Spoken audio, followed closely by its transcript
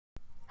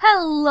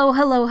Hello,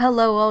 hello,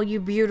 hello, all you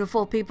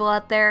beautiful people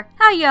out there.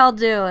 How y'all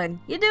doing?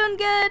 You doing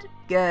good?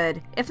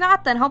 Good. If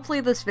not, then hopefully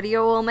this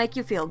video will make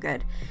you feel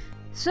good.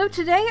 So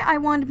today I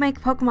wanted to make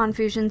Pokemon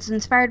fusions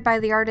inspired by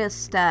the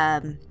artist,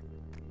 Caramels.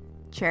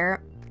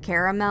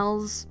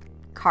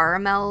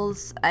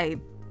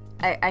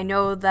 I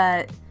know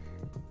that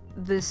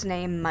this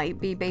name might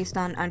be based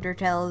on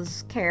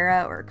Undertale's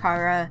Kara or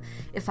Kara.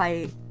 If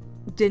I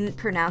didn't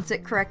pronounce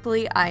it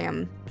correctly, I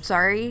am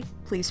sorry.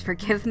 Please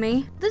forgive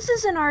me. This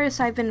is an artist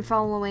I've been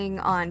following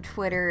on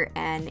Twitter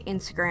and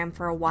Instagram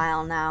for a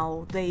while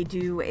now. They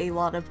do a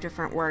lot of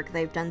different work.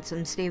 They've done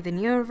some Steven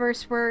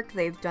Universe work,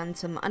 they've done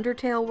some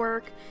Undertale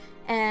work,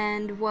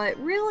 and what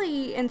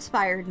really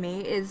inspired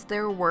me is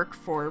their work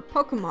for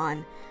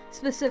Pokemon,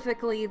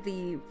 specifically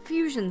the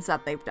fusions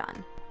that they've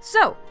done.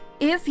 So,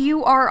 if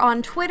you are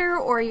on Twitter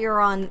or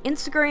you're on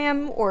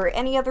Instagram or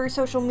any other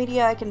social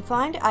media I can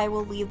find, I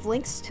will leave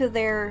links to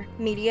their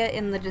media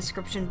in the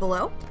description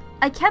below.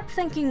 I kept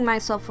thinking to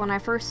myself when I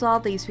first saw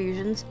these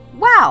fusions,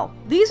 wow,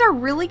 these are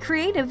really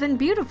creative and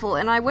beautiful,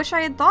 and I wish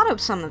I had thought of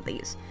some of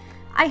these.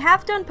 I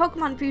have done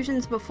Pokemon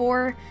fusions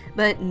before,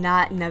 but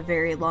not in a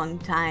very long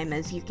time,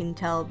 as you can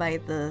tell by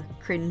the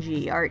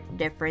cringy art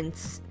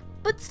difference.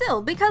 But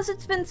still, because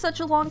it's been such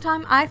a long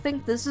time, I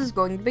think this is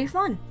going to be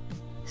fun.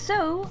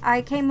 So,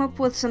 I came up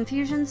with some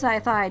fusions I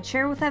thought I'd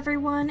share with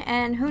everyone,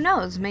 and who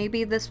knows,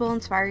 maybe this will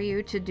inspire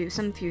you to do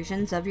some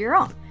fusions of your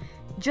own.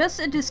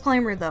 Just a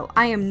disclaimer though,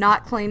 I am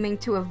not claiming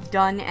to have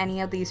done any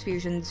of these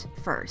fusions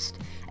first.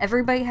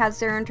 Everybody has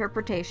their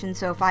interpretation,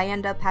 so if I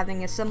end up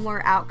having a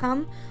similar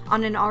outcome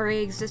on an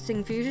already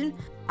existing fusion,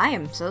 I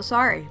am so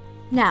sorry.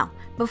 Now,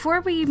 before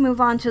we move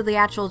on to the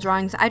actual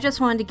drawings, I just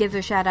wanted to give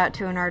a shout out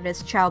to an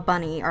artist,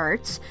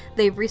 𝓬𝓭𝓬𝓼.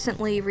 They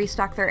recently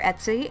restocked their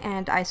Etsy,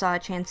 and I saw a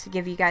chance to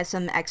give you guys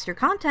some extra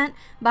content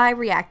by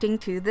reacting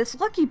to this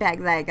lucky bag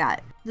that I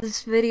got.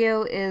 This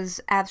video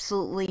is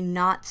absolutely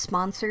not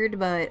sponsored,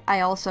 but I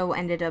also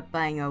ended up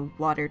buying a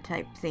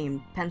water-type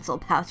themed pencil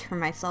pouch for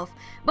myself.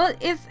 But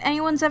if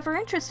anyone's ever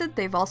interested,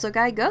 they've also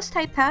got a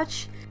ghost-type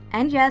pouch.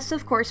 And yes,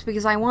 of course,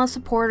 because I want to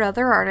support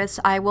other artists,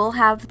 I will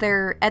have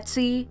their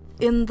Etsy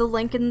in the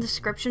link in the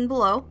description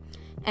below,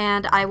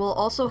 and I will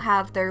also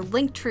have their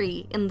link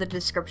tree in the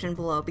description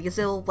below, because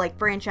it'll like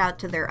branch out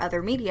to their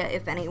other media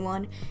if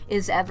anyone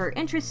is ever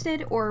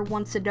interested or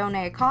wants to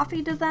donate a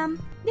coffee to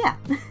them. Yeah.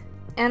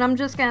 And I'm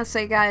just gonna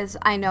say, guys,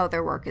 I know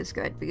their work is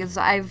good, because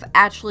I've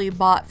actually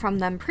bought from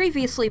them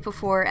previously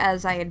before,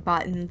 as I had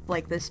bought in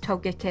like this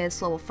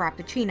Togekiss little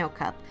Frappuccino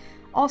cup.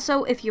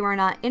 Also, if you are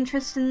not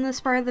interested in this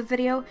part of the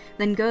video,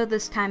 then go to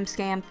this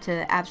timestamp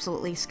to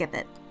absolutely skip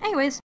it.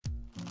 Anyways.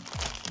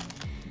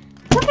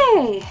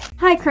 Okay!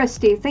 Hi,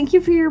 Christy. Thank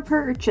you for your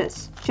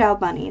purchase. Ciao,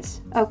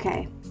 bunnies.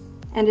 Okay.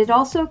 And it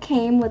also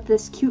came with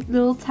this cute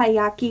little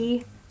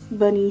taiyaki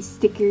bunny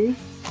sticker.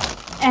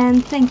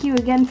 And thank you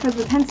again for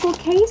the pencil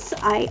case.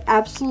 I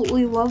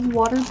absolutely love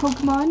water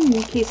Pokemon,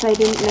 in case I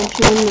didn't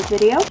mention in the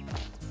video.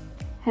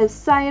 Has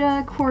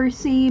𝓬𝓸𝓵𝓵𝓵𝓸𝓀,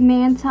 Corsi,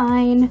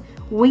 Mantine,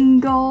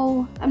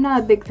 Wingull. I'm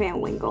not a big fan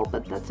of Wingull,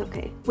 but that's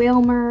okay.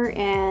 Wailmer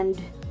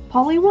and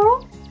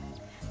Poliwhirl?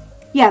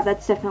 Yeah,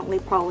 that's definitely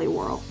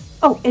Poliwhirl.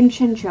 Oh, and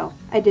Chinchou.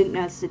 I didn't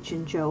notice the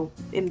Chinchou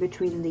in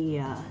between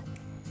the,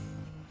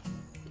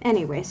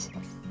 Anyways.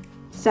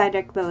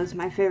 Psyduck, though, is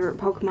my favorite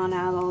Pokemon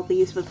out of all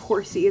these, with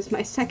Horsey is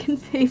my second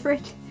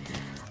favorite.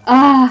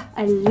 Ah,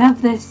 I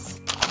love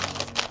this!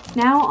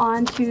 Now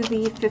on to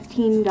the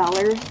 $15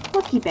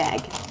 lucky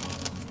bag.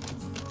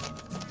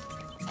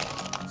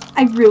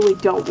 I really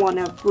don't want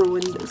to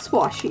ruin this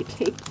washi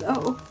tape,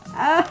 though.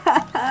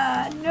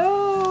 Ah,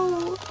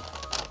 no!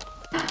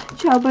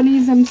 Ciao,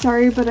 bunnies, I'm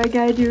sorry, but I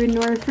gotta do in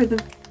order for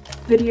the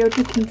video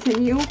to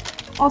continue.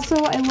 Also,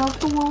 I love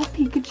the little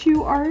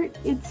Pikachu art.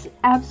 It's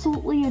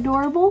absolutely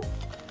adorable.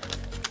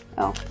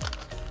 Oh,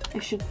 I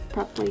should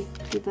probably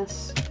do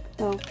this,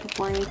 though,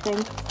 before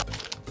anything.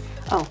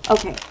 Oh,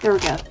 okay, there we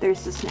go.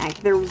 There's the snag.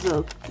 There was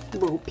a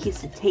little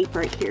piece of tape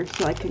right here,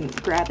 so I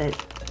couldn't grab it.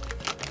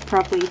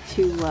 Probably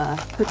to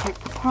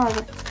protect the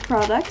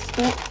products,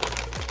 but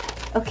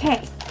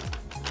okay.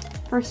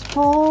 First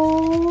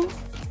pull.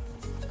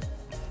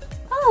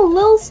 Oh, a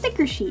little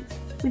sticker sheet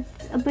with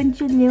a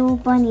bunch of little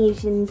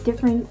bunnies and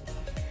different,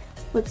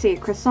 let's see, a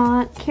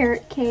croissant,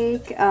 carrot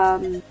cake.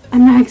 I'm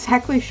not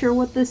exactly sure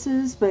what this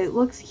is, but it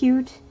looks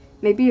cute.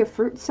 Maybe a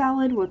fruit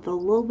salad with a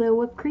little bit of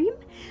whipped cream.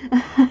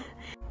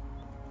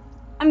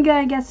 I'm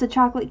gonna guess a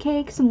chocolate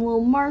cake, some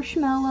little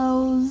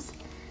marshmallows,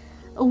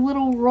 a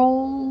little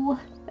roll,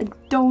 a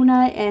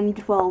donut,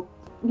 and, well,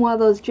 one of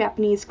those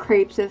Japanese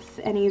crepes, if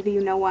any of you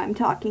know what I'm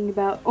talking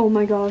about. Oh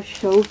my gosh,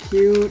 so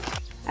cute.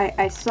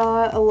 I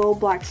saw a little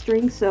black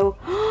string, so...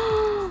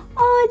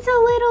 Oh, it's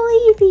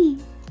a little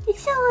Eevee!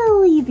 It's a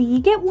little Eevee. You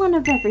get one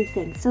of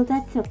everything, so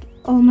that's okay.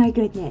 Oh my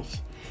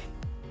goodness.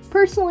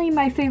 Personally,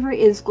 my favorite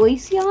is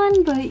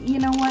Glaceon, but you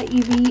know what?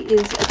 Eevee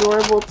is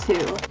adorable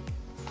too.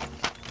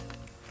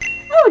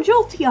 Oh,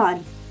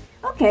 Jolteon!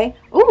 Okay.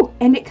 Oh,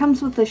 and it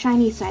comes with the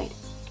shiny side.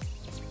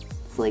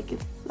 It's like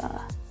if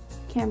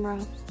camera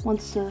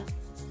wants to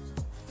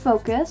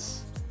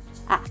focus.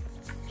 Ah,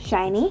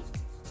 shiny,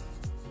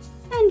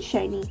 and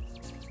shiny,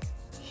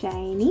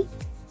 shiny,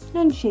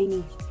 and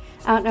shiny.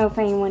 I don't know if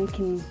anyone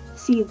can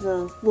see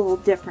the little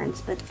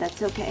difference, but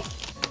that's okay.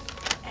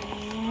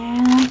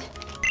 And...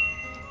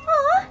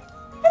 Aw!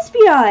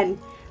 Espeon!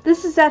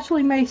 This is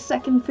actually my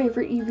second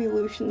favorite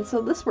evolution,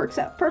 so this works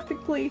out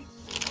perfectly.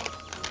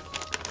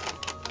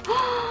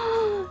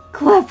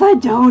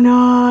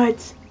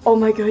 𝓬𝓭𝓬𝓬𝓴! Oh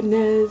my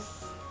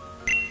goodness.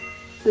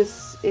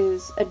 This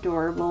is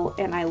adorable,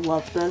 and I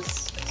love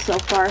this so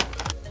far.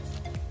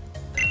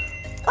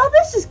 Oh,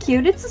 this is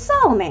cute. It's a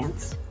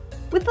Salamence.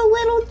 With a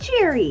little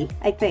cherry,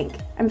 I think.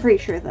 I'm pretty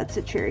sure that's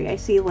a cherry. I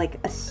see, like,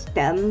 a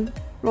stem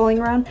rolling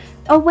around.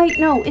 Oh, wait,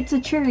 no. It's a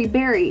cherry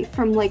berry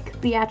from,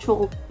 like, the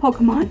actual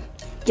Pokemon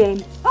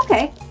game.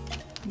 Okay.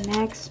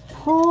 Next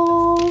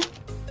pull.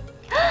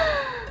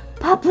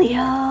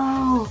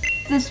 Poplio!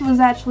 This was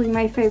actually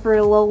my favorite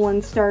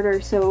Alolan starter,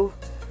 so...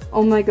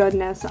 Oh my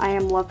goodness, I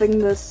am loving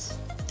this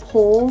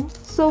pull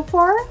so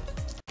far.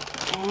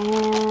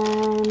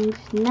 And...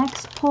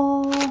 next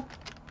pull...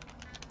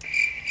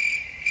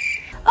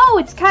 Oh,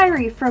 it's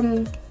Kyrie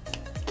from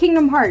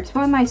Kingdom Hearts.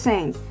 What am I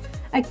saying?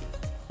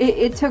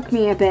 It took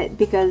me a bit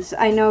because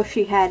I know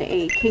she had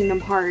a Kingdom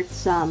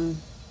Hearts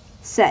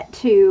set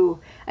too.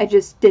 I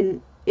just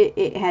didn't.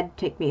 It had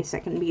to take me a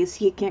second because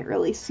you can't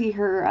really see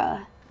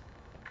her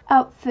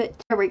outfit.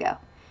 There we go.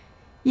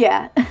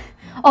 Yeah.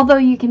 Although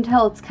you can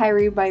tell it's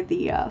Kyrie by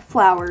the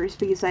flowers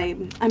because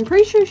I'm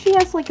pretty sure she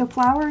has like a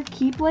flower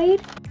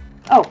keyblade.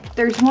 Oh,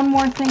 there's one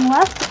more thing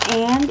left,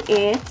 and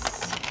it's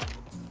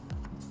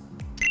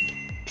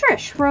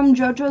Trish from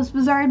JoJo's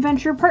Bizarre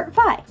Adventure Part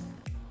 5.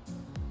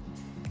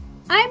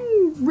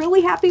 I'm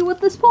really happy with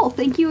this poll.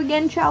 Thank you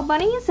again, Chow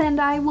Bunnies, and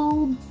I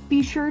will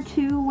be sure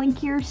to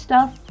link your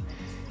stuff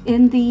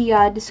in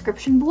the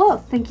description below.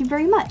 Thank you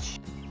very much.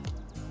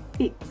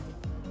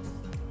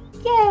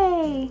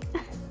 Yay!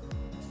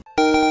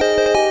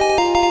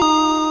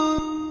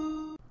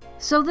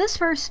 So this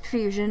first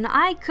fusion,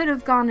 I could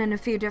have gone in a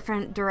few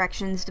different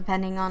directions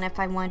depending on if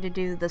I wanted to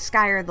do the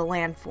sky or the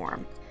land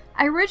form.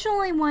 I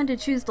originally wanted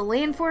to choose the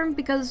land form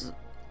because,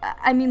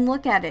 I mean,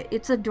 look at it,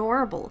 it's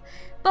adorable.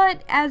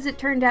 But as it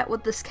turned out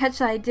with the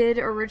sketch I did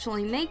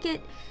originally make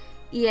it,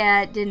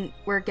 yeah, it didn't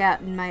work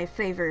out in my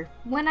favor.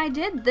 When I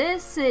did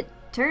this, it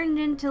turned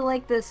into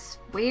like this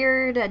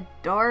weird,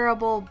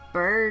 adorable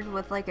bird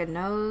with like a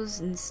nose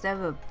instead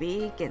of a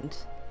beak, and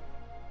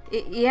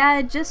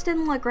it just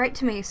didn't look right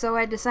to me, so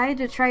I decided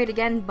to try it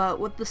again, but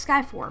with the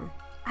sky form.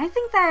 I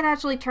think that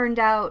actually turned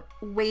out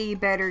way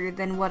better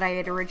than what I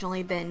had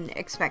originally been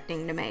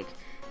expecting to make.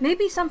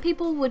 Maybe some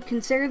people would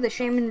consider the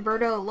Shaman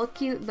Birdo look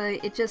cute,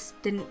 but it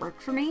just didn't work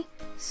for me.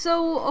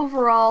 So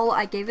overall,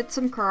 I gave it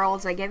some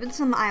curls, I gave it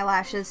some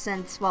eyelashes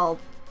since, well,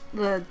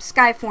 the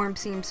sky form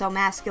seemed so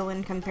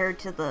masculine compared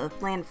to the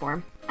land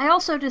form. I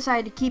also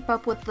decided to keep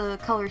up with the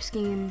color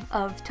scheme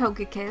of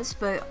Togekiss,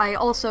 but I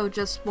also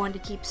just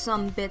wanted to keep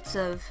some bits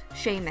of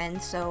Shaman,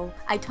 so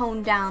I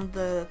toned down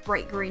the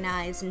bright green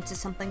eyes into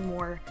something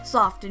more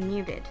soft and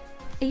muted.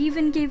 I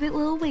even gave it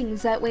little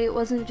wings, that way it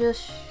wasn't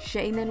just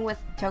Shaman with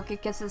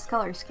Togekiss's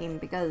color scheme,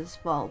 because,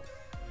 well,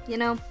 you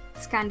know,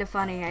 it's kind of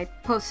funny. I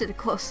posted a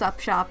close-up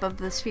shot of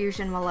this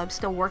fusion while I'm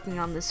still working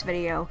on this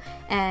video,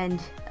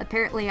 and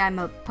apparently I'm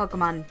a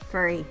Pokemon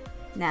furry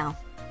now.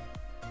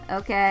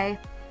 Okay.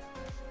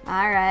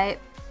 Alright.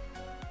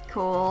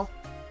 Cool.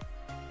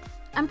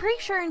 I'm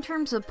pretty sure in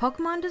terms of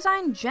Pokemon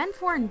design, Gen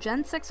 4 and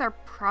Gen 6 are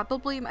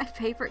probably my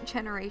favorite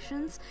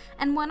generations,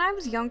 and when I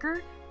was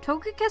younger,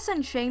 Togekiss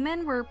and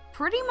Shaman were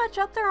pretty much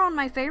up there on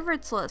my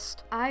favorites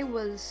list. I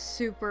was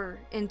super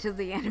into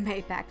the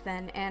anime back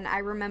then, and I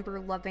remember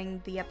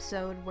loving the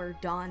episode where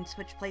Dawn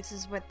switched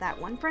places with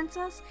that one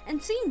princess,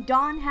 and seeing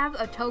Dawn have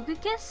a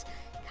Togekiss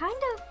kind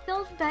of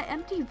filled that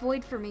empty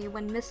void for me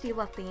when Misty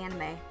left the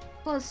anime.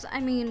 Plus, I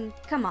mean,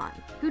 come on,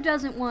 who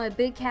doesn't want a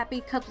big,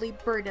 happy, cuddly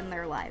bird in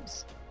their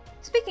lives?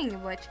 Speaking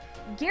of which,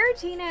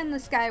 Giratina and the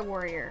Sky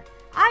Warrior.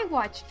 I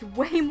watched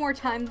way more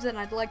times than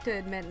I'd like to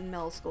admit in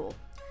middle school.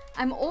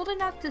 I'm old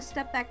enough to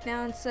step back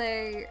now and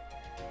say,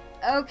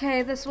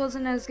 okay, this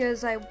wasn't as good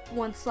as I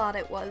once thought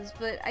it was,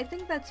 but I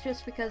think that's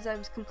just because I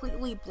was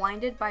completely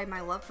blinded by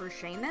my love for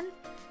Shaman,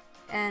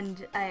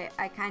 and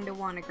I kinda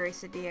want a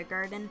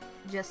𝓬𝓱𝓮𝓬𝓴,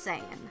 just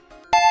saying.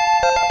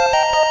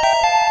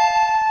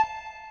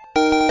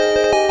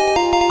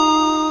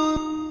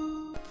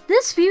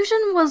 This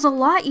fusion was a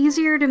lot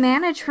easier to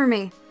manage for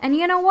me, and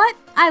you know what?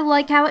 I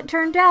like how it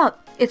turned out.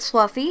 It's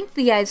fluffy,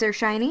 the eyes are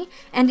shiny,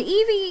 and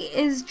Eevee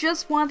is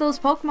just one of those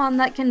Pokemon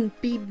that can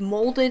be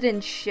molded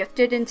and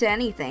shifted into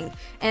anything.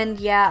 And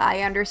yeah,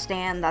 I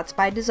understand, that's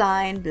by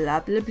design,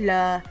 blah blah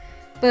blah,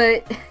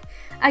 but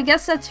I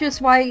guess that's just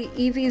why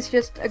Eevee's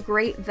just a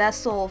great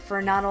vessel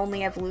for not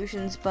only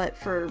evolutions, but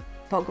for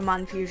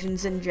Pokemon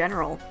fusions in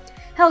general.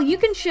 Hell, you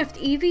can shift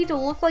Eevee to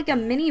look like a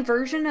mini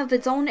version of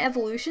its own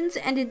evolutions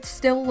and it'd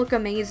still look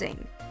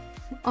amazing.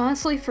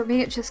 Honestly, for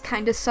me, it just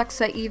kinda sucks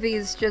that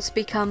Eevee's just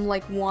become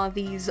like one of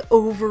these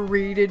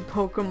overrated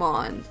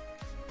Pokemon.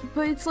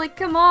 But it's like,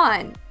 come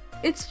on!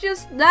 It's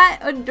just that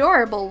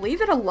adorable,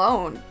 leave it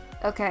alone.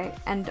 Okay,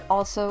 and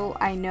also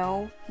I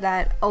know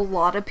that a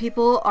lot of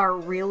people are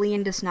really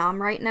into 𝓬𝓻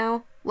right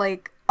now.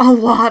 Like, a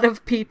lot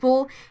of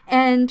people.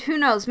 And who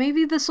knows,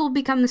 maybe this will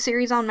become the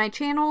series on my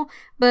channel,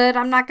 but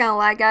I'm not gonna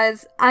lie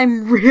guys,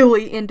 I'm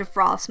really into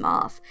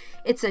Frostmoth.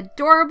 It's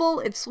adorable,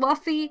 it's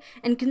fluffy,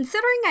 and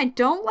considering I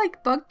don't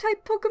like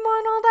bug-type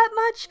Pokemon all that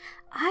much,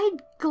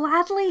 I'd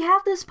gladly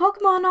have this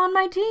Pokemon on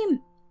my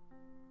team.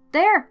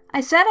 There,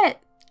 I said it.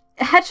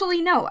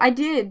 Actually, no, I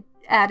did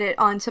add it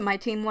onto my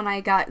team when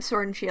I got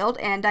Sword and Shield,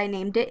 and I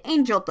named it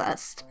Angel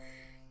Dust.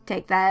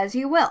 Take that as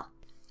you will.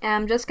 And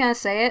I'm just gonna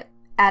say it,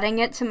 adding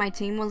it to my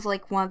team was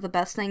like one of the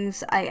best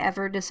things I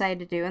ever decided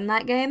to do in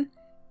that game.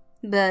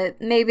 But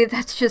maybe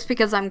that's just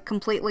because I'm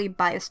completely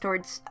biased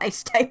towards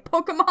Ice-type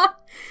Pokemon.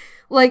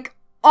 Like,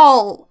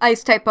 all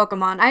Ice-type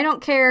Pokemon. I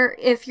don't care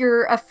if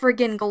you're a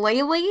friggin'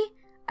 Glalie.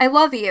 I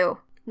love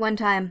you. One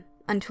time,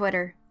 on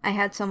Twitter, I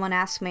had someone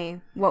ask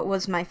me what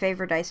was my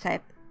favorite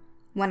Ice-type.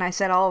 When I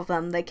said all of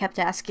them, they kept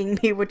asking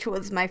me which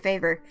was my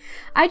favorite.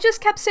 I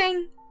just kept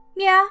saying,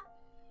 yeah,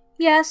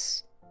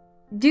 yes.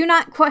 Do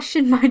not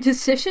question my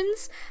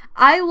decisions.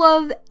 I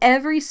love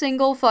every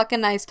single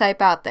fucking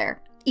Ice-type out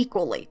there,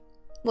 equally.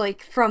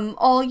 Like, from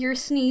all your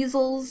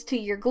Sneasels to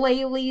your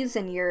Glalies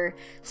and your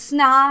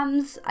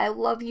Snoms, I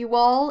love you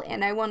all,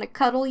 and I want to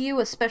cuddle you,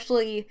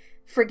 especially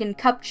friggin'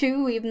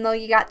 Cupchew, even though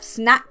you got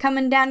snot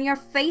coming down your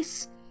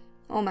face.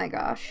 Oh my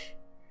gosh.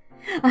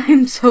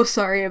 I'm so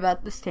sorry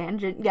about this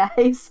tangent,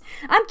 guys.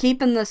 I'm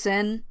keeping this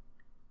in.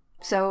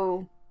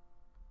 So,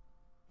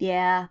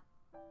 yeah.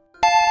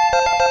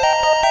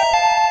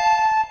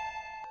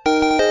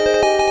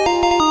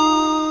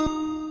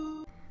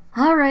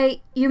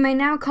 Alright, you may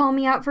now call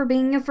me out for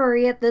being a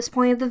furry at this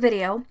point of the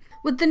video.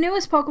 With the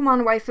newest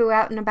Pokemon waifu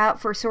out and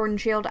about for Sword and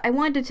Shield, I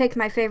wanted to take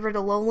my favorite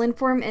Alolan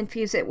form and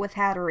fuse it with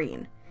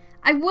Hatterene.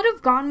 I would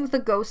have gone with a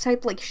ghost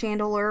type like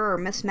Chandelure or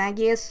Miss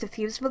Magius to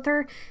fuse with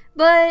her,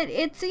 but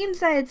it seems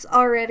that it's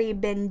already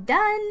been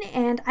done,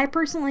 and I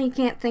personally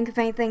can't think of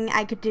anything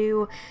I could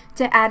do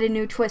to add a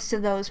new twist to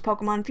those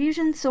Pokemon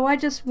fusions, so I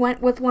just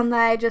went with one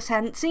that I just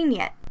hadn't seen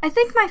yet. I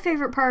think my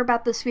favorite part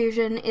about this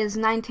fusion is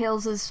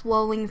Ninetales'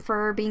 flowing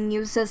fur being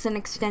used as an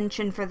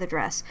extension for the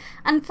dress.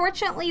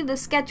 Unfortunately, the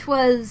sketch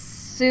was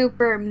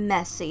super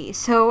messy,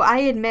 so I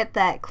admit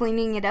that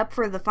cleaning it up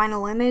for the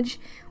final image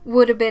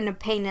would have been a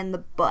pain in the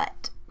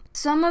butt.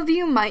 Some of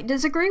you might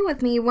disagree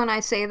with me when I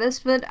say this,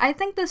 but I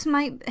think this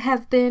might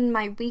have been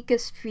my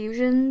weakest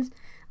fusion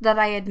that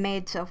I had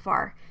made so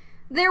far.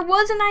 There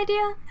was an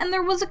idea, and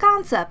there was a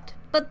concept,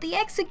 but the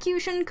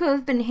execution could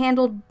have been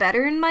handled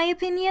better in my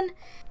opinion.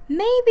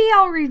 Maybe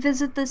I'll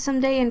revisit this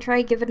someday and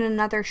try give it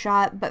another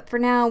shot, but for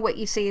now, what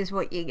you see is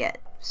what you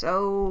get.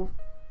 So,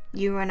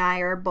 you and I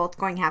are both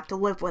going to have to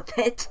live with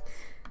it.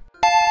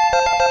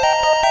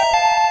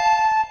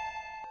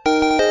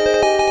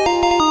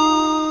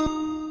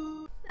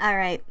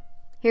 Alright,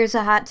 here's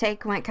a hot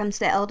take when it comes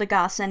to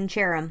𝓬𝓭𝓬𝓴 and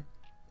𝓬𝓻𝓽𝓬𝓴.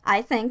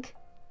 I think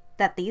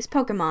that these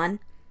Pokemon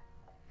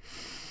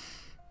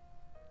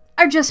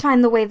are just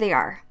fine the way they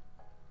are.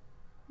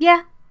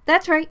 Yeah,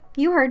 that's right,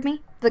 you heard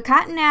me. The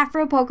Cotton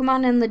Afro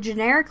Pokemon and the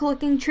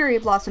generic-looking Cherry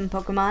Blossom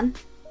Pokemon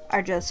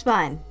are just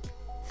fine.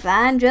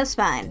 Fine, just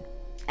fine.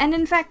 And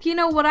in fact, you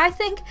know what I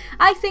think?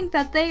 I think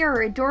that they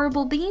are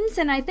adorable beans,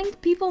 and I think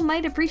people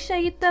might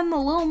appreciate them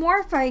a little more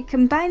if I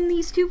combine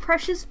these two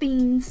precious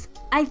beans.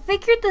 I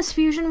figured this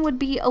fusion would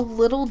be a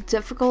little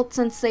difficult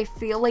since they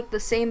feel like the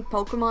same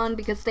Pokemon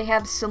because they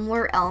have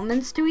similar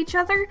elements to each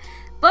other,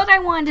 but I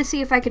wanted to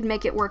see if I could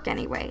make it work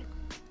anyway.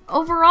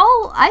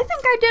 Overall, I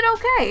think I did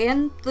okay,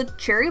 and the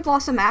Cherry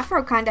Blossom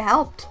Afro kinda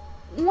helped.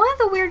 One of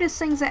the weirdest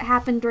things that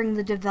happened during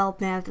the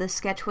development of this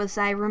sketch was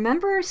I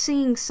remember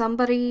seeing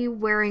somebody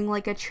wearing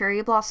like a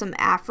Cherry Blossom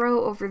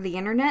Afro over the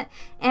internet,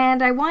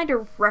 and I wanted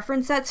to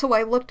reference that, so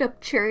I looked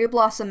up Cherry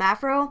Blossom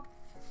Afro.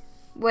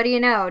 What do you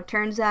know,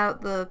 turns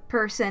out the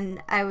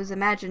person I was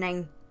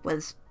imagining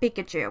was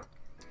Pikachu.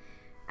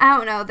 I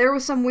don't know, there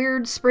was some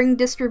weird spring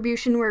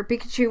distribution where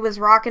Pikachu was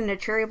rocking a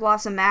Cherry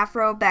Blossom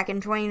Afro back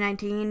in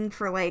 2019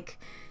 for like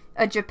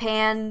a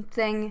Japan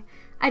thing.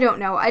 I don't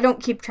know, I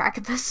don't keep track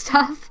of this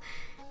stuff.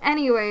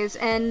 Anyways,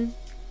 and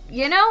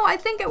you know, I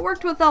think it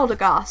worked with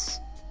𝓬𝓭𝓬𝓴.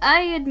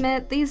 I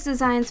admit, these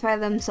designs by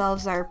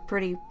themselves are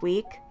pretty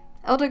weak.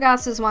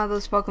 𝓬𝓭𝓬𝓴 is one of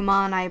those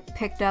Pokemon I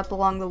picked up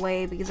along the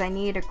way because I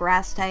needed a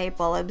grass type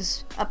while I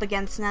was up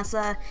against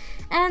Nessa,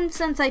 and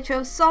since I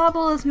chose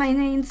Sobble as my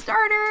main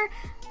starter,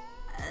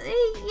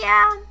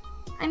 yeah,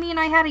 I mean,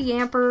 I had a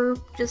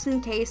Yamper just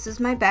in case as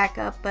my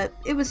backup, but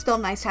it was still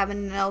nice having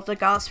an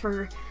𝓬𝓭𝓬𝓴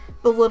for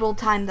the little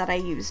time that I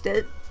used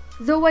it.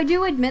 Though I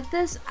do admit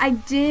this, I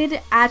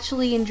did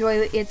actually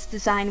enjoy its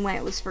design when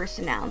it was first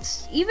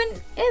announced, even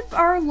if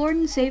our Lord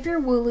and Savior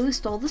Wooloo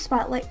stole the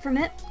spotlight from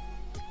it.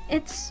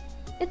 It's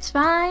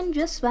fine,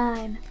 just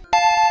fine.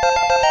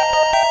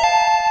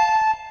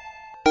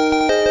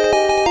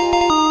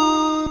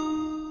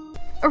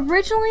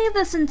 Originally,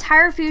 this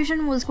entire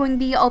fusion was going to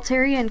be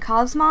Altaria and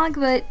Cosmog,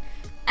 but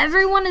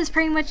everyone has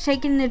pretty much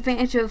taken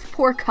advantage of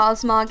poor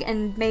Cosmog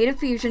and made a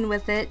fusion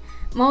with it,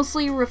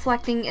 mostly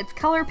reflecting its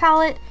color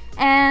palette,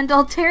 and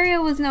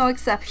Altaria was no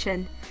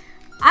exception.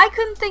 I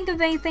couldn't think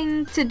of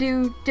anything to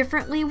do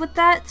differently with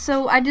that,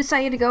 so I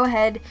decided to go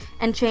ahead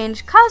and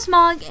change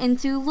Cosmog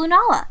into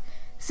Lunala,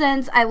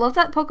 since I love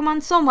that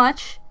Pokemon so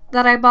much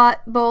that I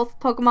bought both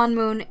Pokemon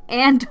Moon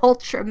and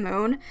Ultra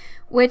Moon,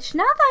 which,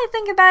 now that I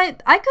think about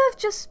it, I could have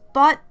just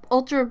bought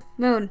Ultra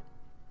Moon.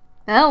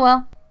 Oh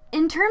well.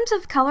 In terms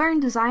of color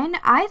and design,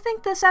 I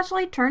think this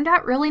actually turned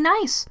out really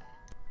nice.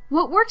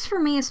 What works for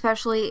me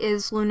especially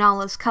is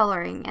Lunala's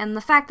coloring, and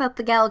the fact that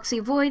the Galaxy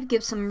Void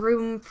gives some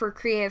room for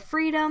creative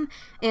freedom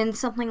in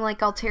something like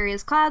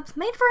Altaria's Clouds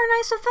made for a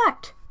nice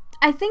effect.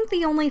 I think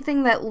the only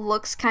thing that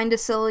looks kinda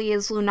silly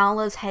is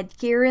Lunala's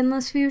headgear in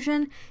this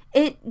fusion.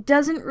 It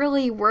doesn't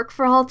really work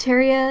for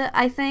Altaria,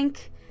 I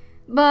think,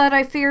 but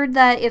I feared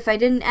that if I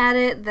didn't add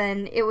it,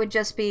 then it would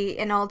just be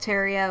an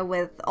Altaria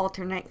with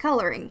alternate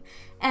coloring.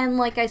 And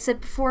like I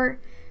said before,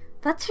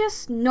 that's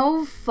just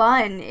no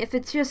fun if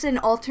it's just an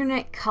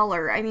alternate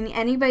color. I mean,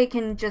 anybody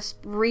can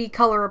just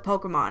recolor a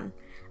Pokemon.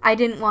 I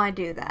didn't want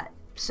to do that.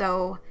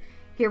 So,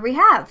 here we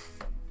have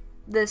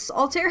this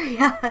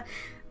Altaria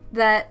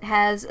that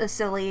has a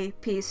silly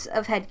piece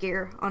of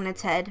headgear on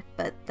its head,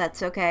 but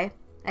that's okay,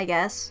 I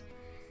guess.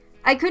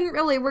 I couldn't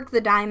really work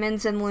the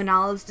diamonds in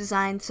Lunala's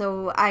design,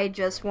 so I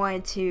just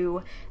wanted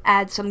to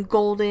add some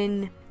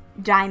golden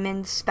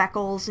diamond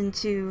speckles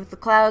into the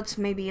clouds,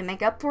 maybe to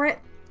make up for it.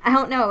 I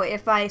don't know.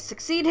 If I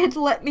succeeded,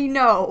 let me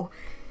know.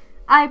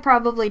 I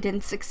probably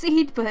didn't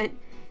succeed, but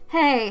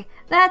hey,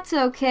 that's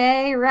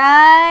okay,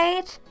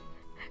 right?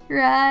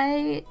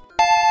 Right?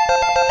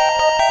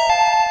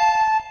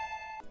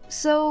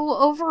 So,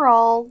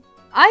 overall,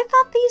 I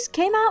thought these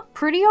came out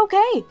pretty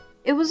okay.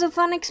 It was a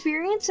fun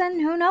experience,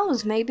 and who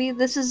knows, maybe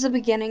this is the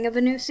beginning of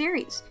a new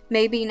series.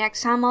 Maybe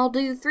next time I'll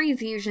do 3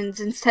 fusions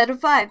instead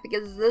of 5,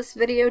 because this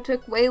video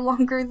took way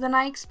longer than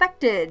I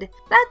expected.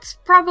 That's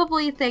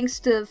probably thanks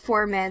to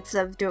 4 minutes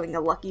of doing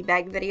a lucky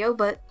bag video,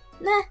 but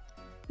nah.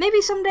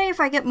 Maybe someday if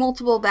I get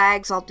multiple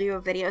bags, I'll do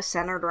a video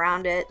centered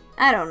around it.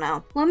 I don't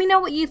know. Let me know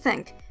what you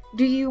think.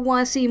 Do you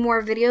want to see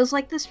more videos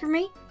like this from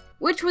me?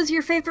 Which was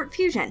your favorite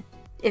fusion?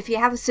 If you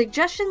have a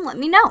suggestion, let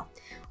me know.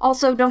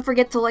 Also, don't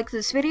forget to like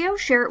this video,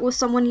 share it with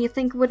someone you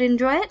think would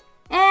enjoy it,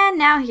 and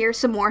now here's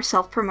some more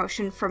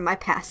self-promotion from my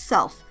past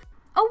self.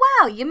 Oh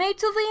wow, you made it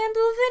to the end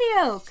of the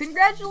video!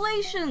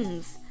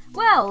 Congratulations!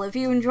 Well, if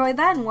you enjoyed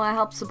that and want to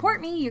help support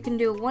me, you can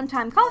do a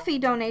one-time coffee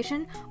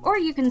donation, or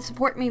you can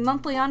support me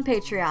monthly on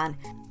Patreon.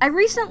 I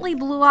recently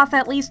blew off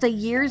at least a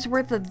year's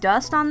worth of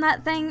dust on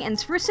that thing and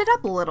spruced it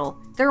up a little.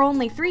 There are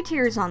only 3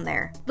 tiers on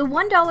there. The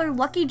 $1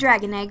 Lucky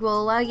Dragon Egg will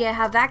allow you to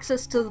have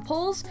access to the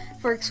polls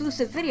for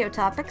exclusive video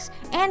topics,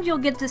 and you'll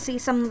get to see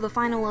some of the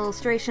final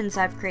illustrations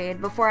I've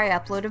created before I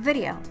upload a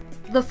video.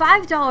 The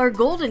 $5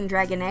 Golden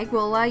Dragon Egg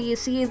will allow you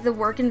to see the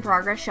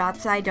work-in-progress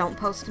shots I don't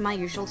post to my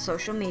usual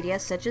social media,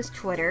 such as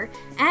Twitter,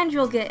 and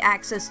you'll get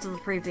access to the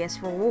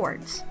previous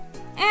rewards.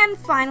 And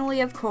finally,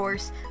 of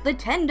course, the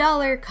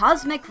 $10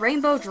 Cosmic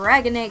Rainbow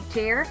Dragon Egg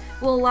tier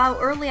will allow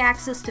early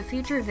access to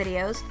future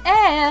videos,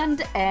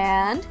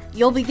 and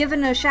you'll be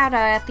given a shout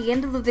out at the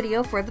end of the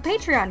video for the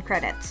Patreon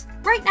credits.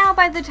 Right now,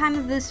 by the time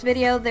of this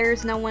video,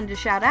 there's no one to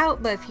shout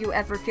out, but if you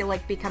ever feel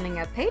like becoming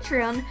a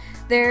Patreon,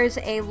 there's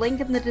a link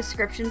in the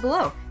description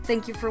below.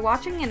 Thank you for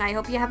watching, and I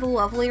hope you have a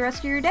lovely rest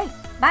of your day.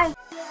 Bye!